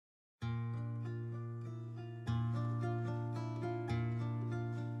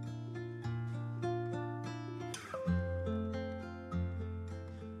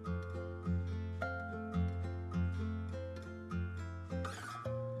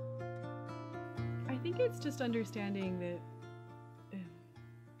think it's just understanding that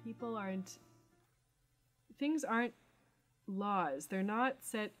things aren't laws. They're not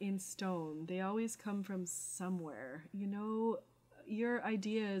set in stone. They always come from somewhere. You know, your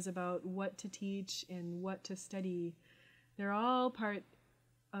ideas about what to teach and what to study, they're all part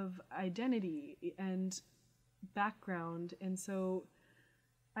of identity and background. And so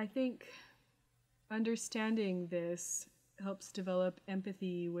I think understanding this helps develop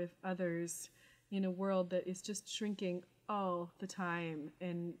empathy with others in a world that is just shrinking all the time,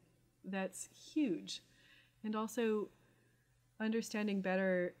 and that's huge. And also understanding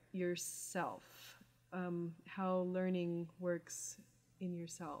better yourself, how learning works in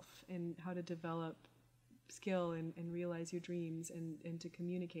yourself, and how to develop skill and realize your dreams and to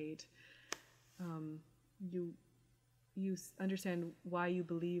communicate. You understand why you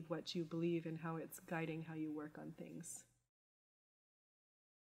believe what you believe and how it's guiding how you work on things.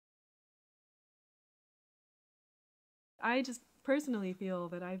 I just personally feel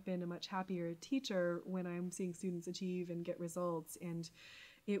that I've been a much happier teacher when I'm seeing students achieve and get results. And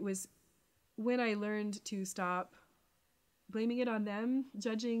it was when I learned to stop blaming it on them,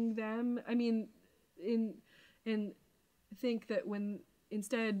 judging them. I mean, and think that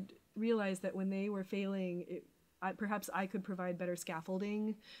instead realize that when they were failing, perhaps I could provide better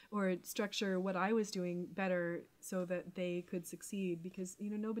scaffolding or structure what I was doing better so that they could succeed, because, you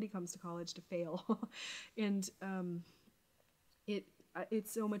know, nobody comes to college to fail. And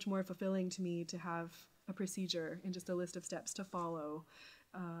it's so much more fulfilling to me to have a procedure and just a list of steps to follow,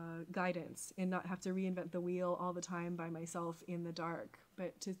 guidance, and not have to reinvent the wheel all the time by myself in the dark,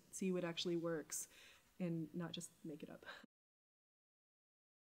 but to see what actually works and not just make it up.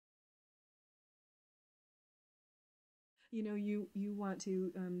 You know, you want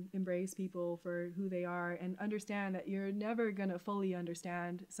to embrace people for who they are and understand that you're never going to fully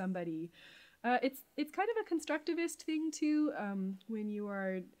understand somebody. It's kind of a constructivist thing too. When you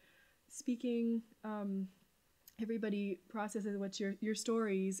are speaking, everybody processes what's your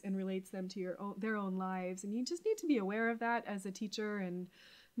stories and relates them to their own lives, and you just need to be aware of that as a teacher and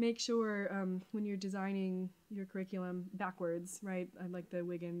make sure when you're designing your curriculum backwards, right? Like the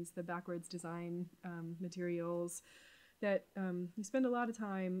Wiggins, the backwards design materials, that you spend a lot of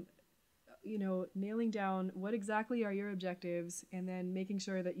time, you know, nailing down what exactly are your objectives, and then making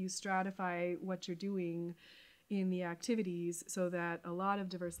sure that you stratify what you're doing in the activities so that a lot of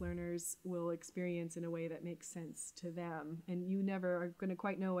diverse learners will experience in a way that makes sense to them. And you never are going to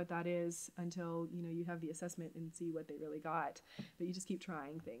quite know what that is until, you know, you have the assessment and see what they really got. But you just keep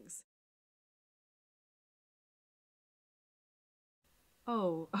trying things.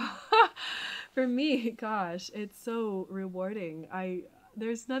 Oh, for me, gosh, it's so rewarding.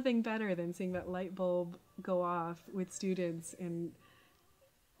 There's nothing better than seeing that light bulb go off with students and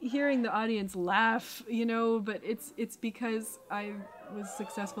hearing the audience laugh, you know, but it's because I was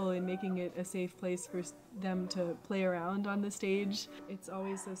successful in making it a safe place for them to play around on the stage. It's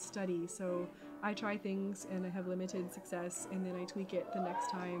always a study, so I try things and I have limited success, and then I tweak it the next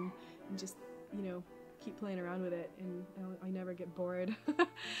time and just, you know, keep playing around with it, and I never get bored.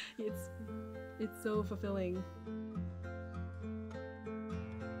 It's so fulfilling.